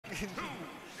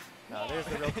No, there's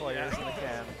the real Coyors in the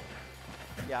cam.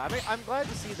 Yeah, I mean, I'm glad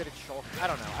to see that it's Shulk. I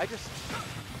don't know.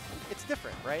 It's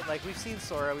different, right? Like, we've seen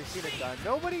Sora, we've seen it done.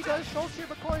 Nobody does Shulk here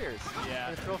but Coyors. Yeah.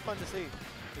 And it's real fun to see.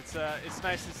 It's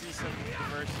nice to see some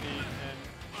diversity, and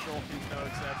Shulk is no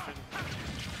exception.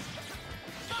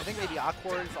 I think maybe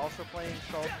Awkward is also playing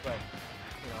Shulk, but,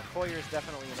 you know, Coyors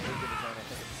definitely in a league of his own, I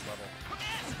think, at this level.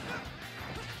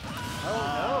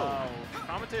 Oh, no.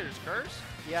 Commentator's curse?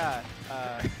 Yeah,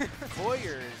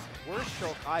 Coyors, worst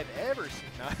Shulk I've ever seen.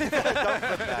 No, don't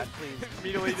put that, please.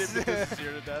 Mutilated because it's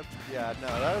 0 to death. Yeah, no,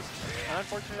 that was an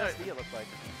unfortunate SD, it looked like.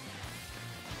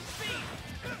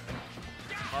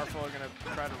 Karflo are going to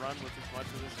try to run with as much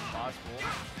of this as possible.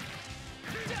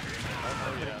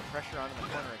 Oh, yeah. Pressure on in the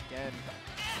corner again.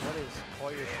 What is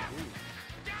Coyors to do?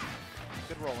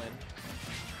 Good roll in.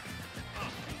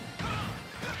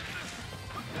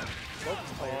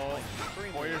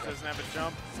 Coyors doesn't have a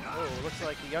jump. Oh, looks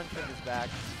like the young kid is back.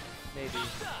 Maybe.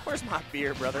 Where's my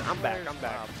beer, brother? I'm back. I'm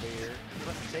back. Beer. You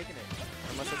must have taken it.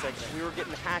 I must have taken it. We were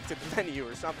getting hacked at the venue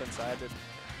or something, so I had to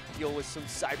deal with some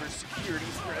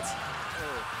cybersecurity threats.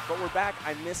 But we're back.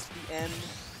 I missed the end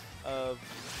of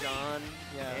John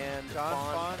and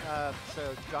Fawn.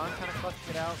 So John kind of clutched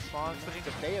it out. Fawn switching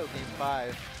to Bayo game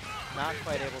 5. Not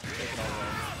quite able to take it all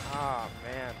away. Ah,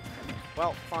 man.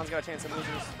 Well, Fawn's got a chance at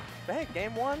losers. But hey,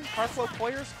 game 1, Karflo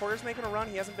Coyors. Coyors making a run.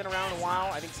 He hasn't been around in a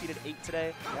while. I think seeded 8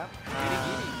 today. Yeah.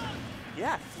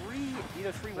 Yeah,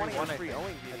 either 3-1 or 3-0. I think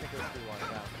it was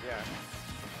 3-1, yeah.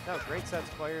 No, great sets,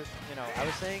 Coyors. You know, I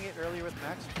was saying it earlier with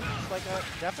Max. It's like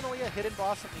definitely a hidden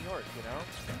boss of New York, you know?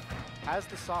 Has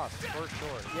the sauce, for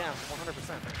sure. Yeah,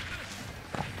 100%.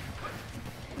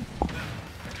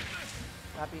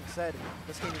 That being said,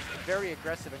 this game is very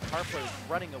aggressive, and Karflo is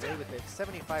running away with it.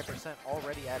 75%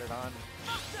 already added on.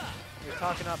 You're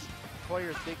talking up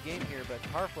Coyors' big game here, but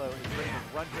Karflo is ready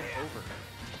to run him over.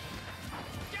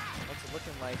 What's it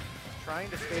looking like?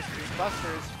 Trying to space these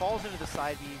busters, falls into the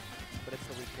side B, but it's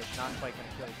the weak kick. Not quite going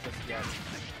to kill just yet.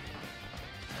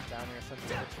 Down here, sends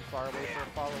it a bit too far away for a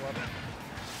follow-up.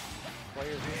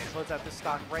 Coyors needs to close out this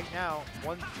stock right now.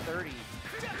 130.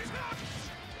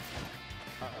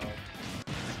 Uh-oh.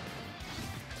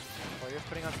 Coyors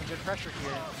putting on some good pressure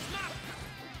here.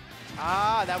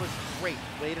 Ah, that was great.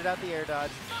 Waited out the air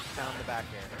dodge, found the back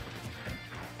air.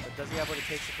 But does he have what it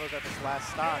takes to close out this last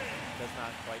stock? Does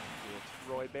not quite do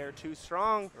it. Roy Bear too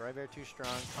strong. Roy Bear too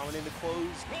strong. Coming in to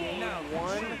close game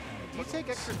 1. Do you take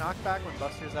extra knockback when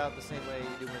Buster's out the same way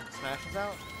you do when Smash is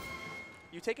out?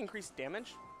 You take increased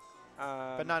damage.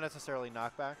 But not necessarily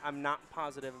knockback? I'm not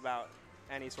positive about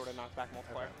any sort of knockback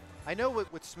multiplier. Okay. I know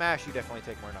with Smash you definitely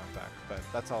take more knockback, but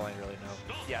that's all I really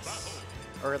know. Yes.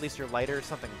 Or at least you're lighter,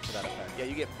 something to that effect. Yeah,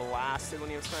 you get blasted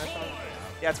when you have Smash on.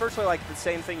 Yeah, it's virtually like the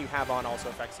same thing you have on also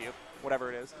affects you,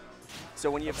 whatever it is. So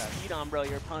when you have speed on, bro,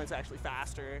 your opponent's actually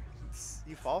faster.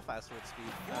 You fall faster with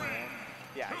speed. I don't know.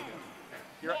 Yeah, you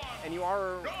do. You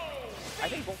are, I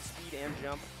think both speed and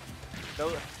jump,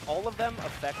 though all of them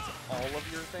affect all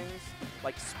of your things.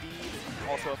 Like speed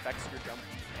also affects your jump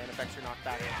and affects your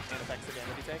knockback and affects the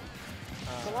damage you take.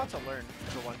 It's a lot to learn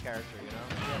for one character, you know?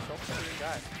 Yeah, Shulk's a good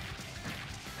guy.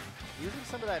 Using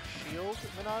some of that shield,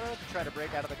 Minato, to try to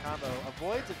break out of the combo.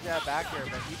 Avoids a jab back here,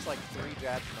 but eats like 3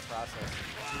 jabs in the process.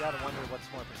 You gotta wonder what's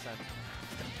more percent.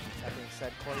 That being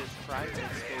said, Coyors trying to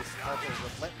make space. Karflo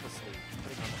relentlessly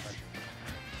putting on the pressure.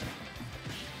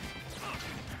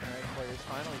 Alright, Coyors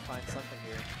finally find something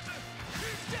here.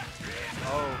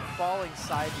 Oh, falling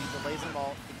side B, delays them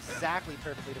all exactly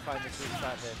perfectly to find the sweet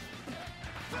shot hit.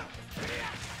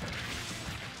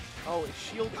 Oh,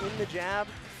 shield in the jab.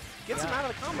 Gets him out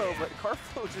of the combo, but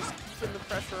Karflo just keeping the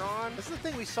pressure on. This is the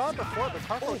thing, we saw it before, but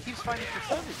Karflo keeps finding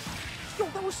percentage. Yo,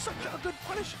 that was such a good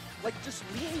punish. Like, just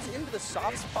leans into the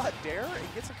soft spot dare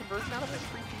and gets a conversion out of it,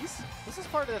 3-piece. This is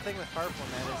part of the thing with Karflo,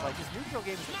 man, is like his neutral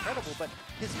game is incredible, but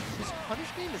his punish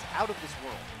game is out of this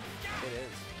world. It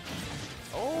is.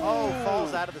 Oh,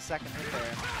 falls out of the second hit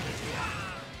there.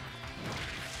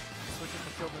 Switches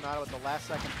to Field Minato at the last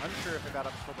second. Unsure if it got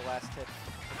up for the last hit.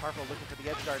 Karflo looking for the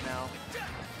edge guard now.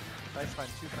 Tries to find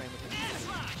 2-frame with it.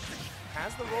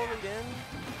 Has the roll lead in,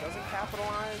 doesn't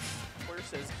capitalize. Coyors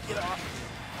says, get off.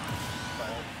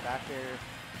 But back there,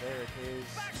 there it is.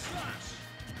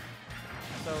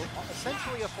 So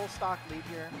essentially a full stock lead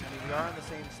here. I mean, we are on the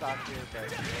same stock here, but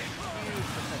huge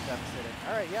percent deficit.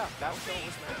 All right, yeah, that was going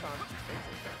with Smash on.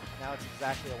 Now it's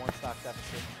exactly a 1 stock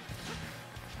deficit.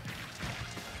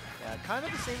 Yeah, kind of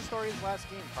the same story as last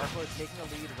game. Karflo is taking a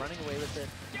lead, running away with it.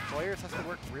 Coyors has to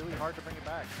work really hard to bring it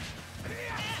back.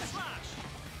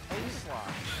 A-slot.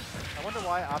 I wonder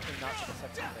why opting not to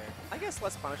accept it there. I guess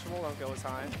less punishable, don't go as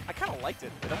high. I kind of liked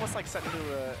it. It almost like set into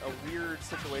a weird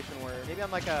situation where... Maybe on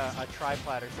like a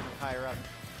tri-platter sitting higher up.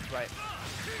 Right.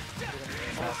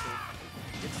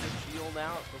 Gets the shield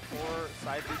out before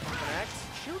side B connects.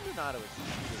 Shield Minato is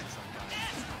cheating sometimes.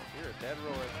 You're a dead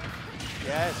roller.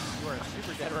 Yes, you are a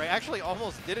super dead right. Actually,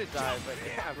 almost didn't die, but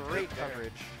Yeah, great there.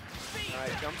 coverage. All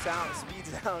right, jumps out,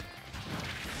 speeds out.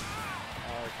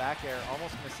 Back air,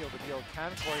 almost going to seal the deal.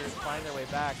 Can Coyors find their way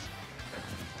back?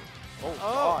 Oh,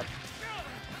 God.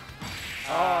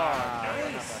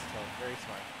 Nice. Very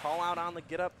smart. Call out on the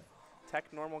get up.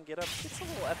 Tech normal get up. It's a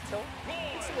little F tilt.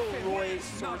 It's a little Roy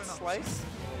sword slice.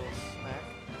 A little smack.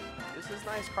 This is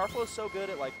nice. Karflo is so good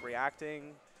at like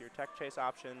reacting to your tech chase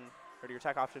option or to your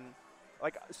tech option,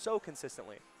 like so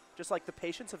consistently. Just like the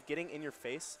patience of getting in your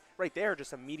face right there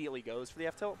just immediately goes for the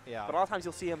F tilt. Yeah. But a lot of times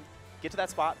you'll see him get to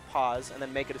that spot, pause, and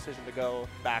then make a decision to go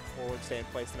back, forward, stay in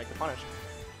place to make the punish.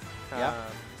 Yeah.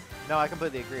 No, I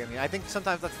completely agree. I mean, I think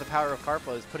sometimes that's the power of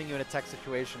Karflo is putting you in a tech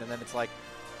situation, and then it's like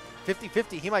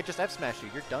 50-50. He might just F smash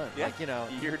you. You're done. Yeah. Like, you know.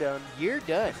 You're done. You're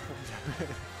done.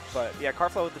 But yeah,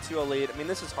 Karflo with the 2-0 lead. I mean,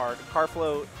 this is hard.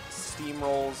 Karflo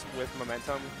steamrolls with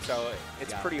momentum, so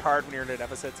it's pretty hard when you're in a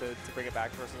deficit to bring it back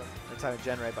versus them. There's having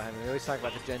Jen right behind me. We always talk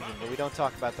about the Jen, but we don't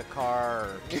talk about the car.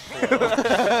 Or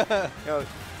You know,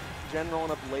 Jen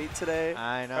rolling up late today.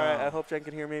 I know. All right, I hope Jen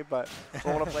can hear me, but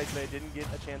rolling up late today, didn't get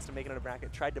a chance to make it in a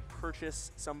bracket. Tried to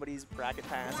purchase somebody's bracket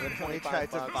pass at We 25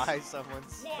 tried to bucks. buy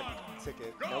someone's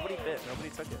ticket. Nobody bid. Nobody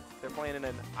took it. They're playing in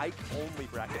an Ike-only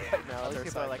bracket right now. All Their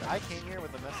these people are side like, bracket. I came here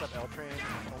with a messed up L train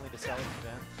only to sell it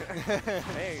to Jen.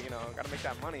 Hey, you know, gotta make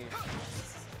that money.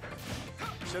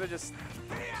 Should have just...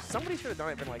 Somebody should have done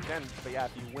it, been like, Jen, but yeah,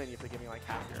 if you win, you have to give me like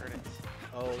half your earnings.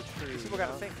 Oh, true. People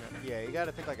gotta think, man. Yeah, you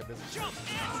gotta think like a business.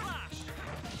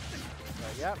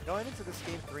 But yeah, going into this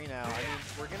game 3 now, I mean,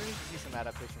 we're gonna need to see some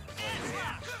adaptation from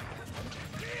players.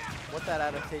 What that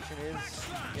adaptation is,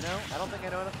 you know, I don't think I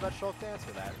know enough about Shulk to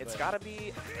answer that. It's gotta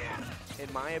be,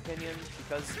 in my opinion,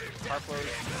 because Karflo's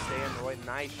stay and Roy,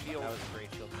 nice shield. That was a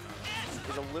great shield.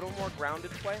 Is a little more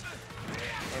grounded play.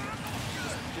 And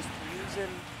just using,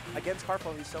 against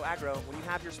Karflo, he's so aggro, when you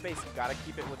have your space, you gotta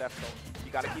keep it with F tilt.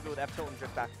 You gotta keep it with F tilt and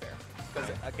drift back there. Because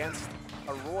against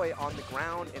a Roy on the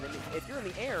ground, and if you're in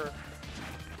the air,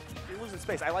 you're losing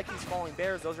space. I like these falling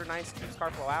bears. Those are nice. Keeps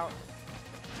Karflo out.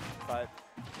 But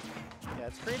yeah,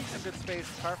 it's creating some good space.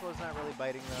 Karflo's not really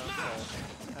biting though, so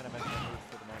it's kind of making a move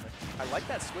for the moment. I like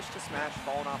that switch to smash,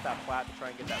 falling off that plat to try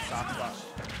and get that soft spot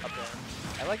up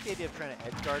there. I like the idea of trying to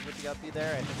edge guard with the up B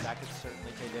there. I think that could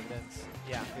certainly pay dividends.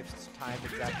 Yeah. If it's timed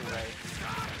exactly right.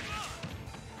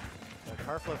 So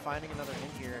Karflo finding another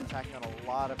in here, attacking on a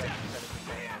lot of extra credit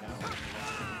control right now.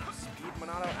 Speed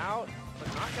Minato out, but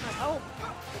not gonna help.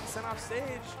 Getting sent off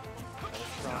stage. That was a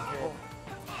strong hit.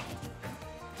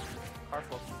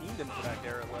 Karflo fiending for that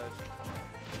Garrett ledge.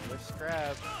 Lift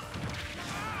grab.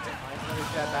 Finds another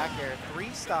jab back air. 3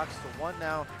 stocks to 1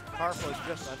 now. Karflo's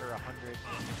just under 100.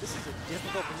 This is a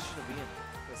difficult position to be in.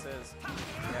 This is.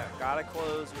 Yeah, gotta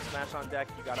close your smash on deck.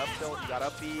 You got up tilt, you got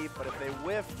up B, but if they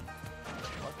whiff,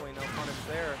 luckily no punish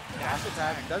there. Dash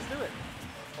attack does do it.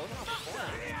 Closing off the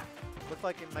corner. Looked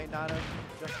like it might not have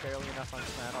just barely enough on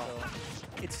smash.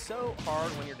 So. It's so hard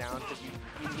when you're down because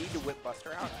you need to whip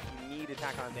Buster out. You need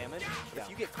attack on damage. But if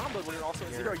you get comboed when you're also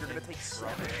at 0, you're going to take 7.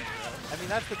 I mean,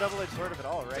 that's the double-edged sword of it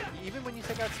all, right? Even when you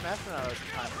take out Smash Minato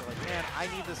sometimes, you're like, man,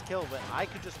 I need this kill, but I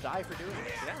could just die for doing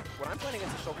this. Yeah. When I'm playing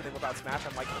against a Shulk and without Smash,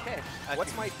 I'm like, okay,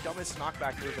 what's my dumbest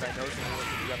knockback move that I know is going to work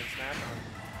with running Smash on?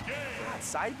 Yeah,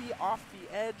 side B off the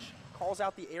edge. Calls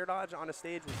out the air dodge on a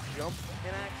stage with jump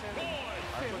in action.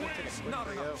 Karflo took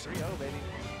a quick 3-0, baby.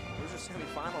 Those are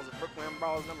semifinals of BrookLAN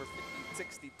Brawls number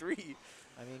 63.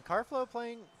 I mean, Karflo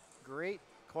playing great.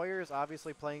 Coyors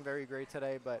obviously playing very great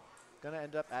today, but going to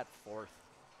end up at 4th.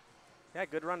 Yeah,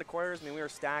 good run to Coyors. I mean, we were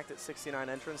stacked at 69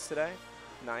 entrants today.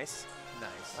 Nice.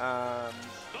 Nice.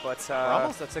 But we're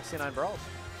almost at 69 Brawls.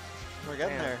 We're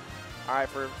getting there. All right,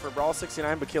 for Brawl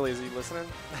 69, Bakili, are you listening?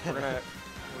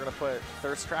 We're gonna put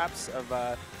thirst traps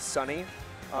of Sunny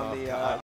on